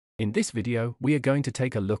In this video, we are going to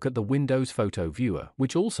take a look at the Windows Photo Viewer,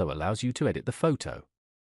 which also allows you to edit the photo.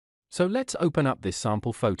 So let's open up this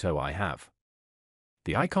sample photo I have.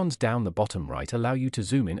 The icons down the bottom right allow you to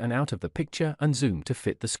zoom in and out of the picture and zoom to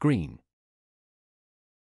fit the screen.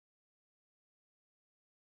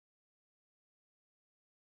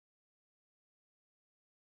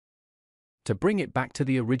 To bring it back to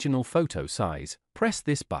the original photo size, press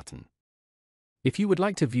this button. If you would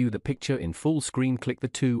like to view the picture in full screen, click the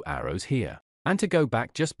two arrows here. And to go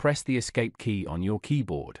back, just press the Escape key on your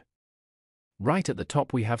keyboard. Right at the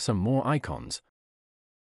top we have some more icons.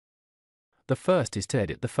 The first is to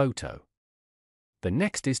edit the photo. The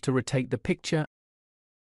next is to rotate the picture.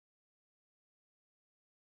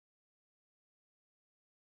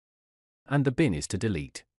 And the bin is to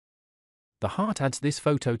delete. The heart adds this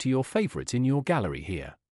photo to your favorites in your gallery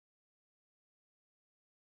here.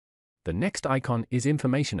 The next icon is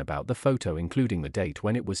information about the photo, including the date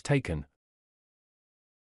when it was taken,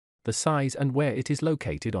 the size and where it is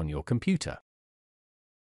located on your computer.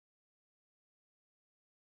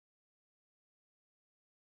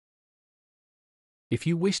 If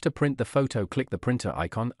you wish to print the photo, click the printer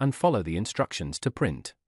icon and follow the instructions to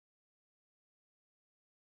print.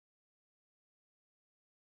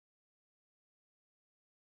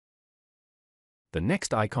 The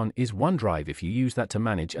next icon is OneDrive if you use that to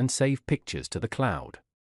manage and save pictures to the cloud.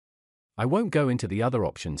 I won't go into the other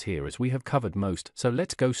options here as we have covered most, so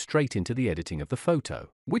let's go straight into the editing of the photo,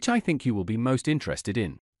 which I think you will be most interested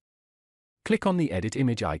in. Click on the Edit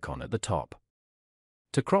Image icon at the top.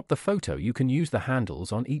 To crop the photo, you can use the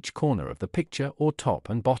handles on each corner of the picture or top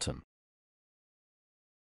and bottom.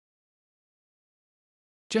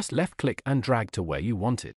 Just left-click and drag to where you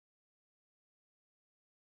want it.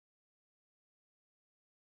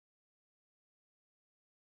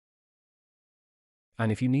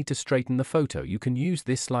 And if you need to straighten the photo, you can use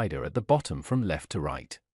this slider at the bottom from left to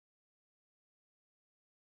right.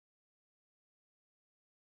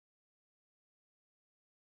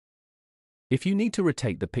 If you need to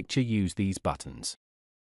rotate the picture, use these buttons.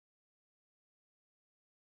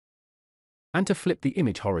 And to flip the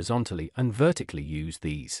image horizontally and vertically, use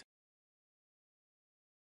these.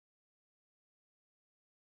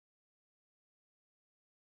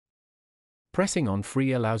 Pressing on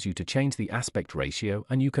free allows you to change the aspect ratio,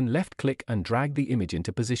 and you can left-click and drag the image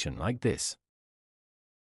into position like this.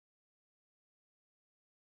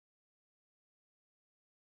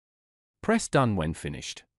 Press Done when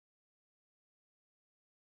finished.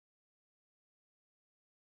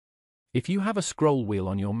 If you have a scroll wheel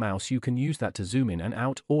on your mouse, you can use that to zoom in and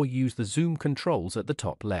out, or use the zoom controls at the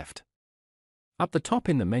top left. Up the top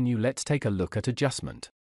in the menu, let's take a look at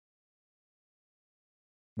adjustment.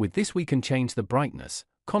 With this we can change the brightness,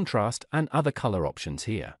 contrast and other color options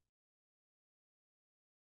here.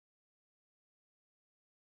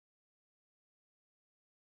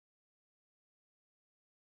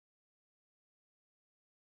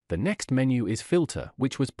 The next menu is Filter,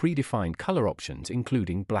 which was predefined color options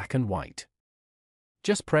including black and white.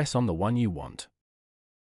 Just press on the one you want.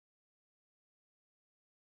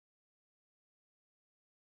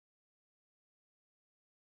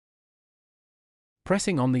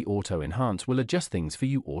 Pressing on the Auto Enhance will adjust things for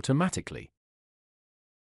you automatically.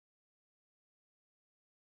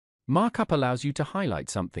 Markup allows you to highlight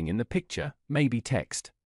something in the picture, maybe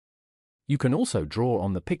text. You can also draw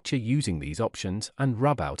on the picture using these options and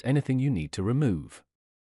rub out anything you need to remove.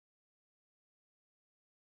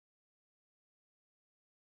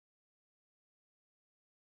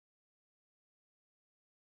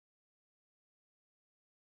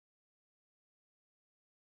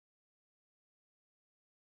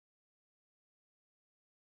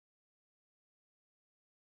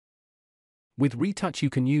 With Retouch,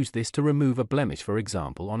 you can use this to remove a blemish, for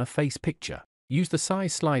example on a face picture. Use the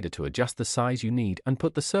size slider to adjust the size you need and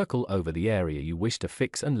put the circle over the area you wish to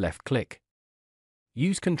fix and left-click.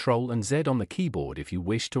 Use Ctrl and Z on the keyboard if you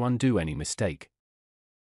wish to undo any mistake.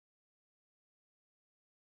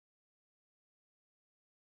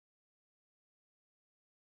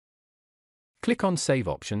 Click on Save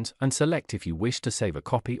options and select if you wish to save a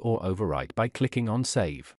copy or overwrite by clicking on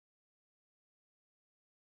Save.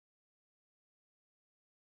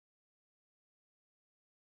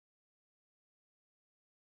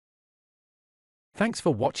 Thanks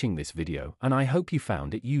for watching this video, and I hope you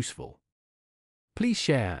found it useful. Please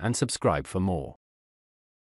share and subscribe for more.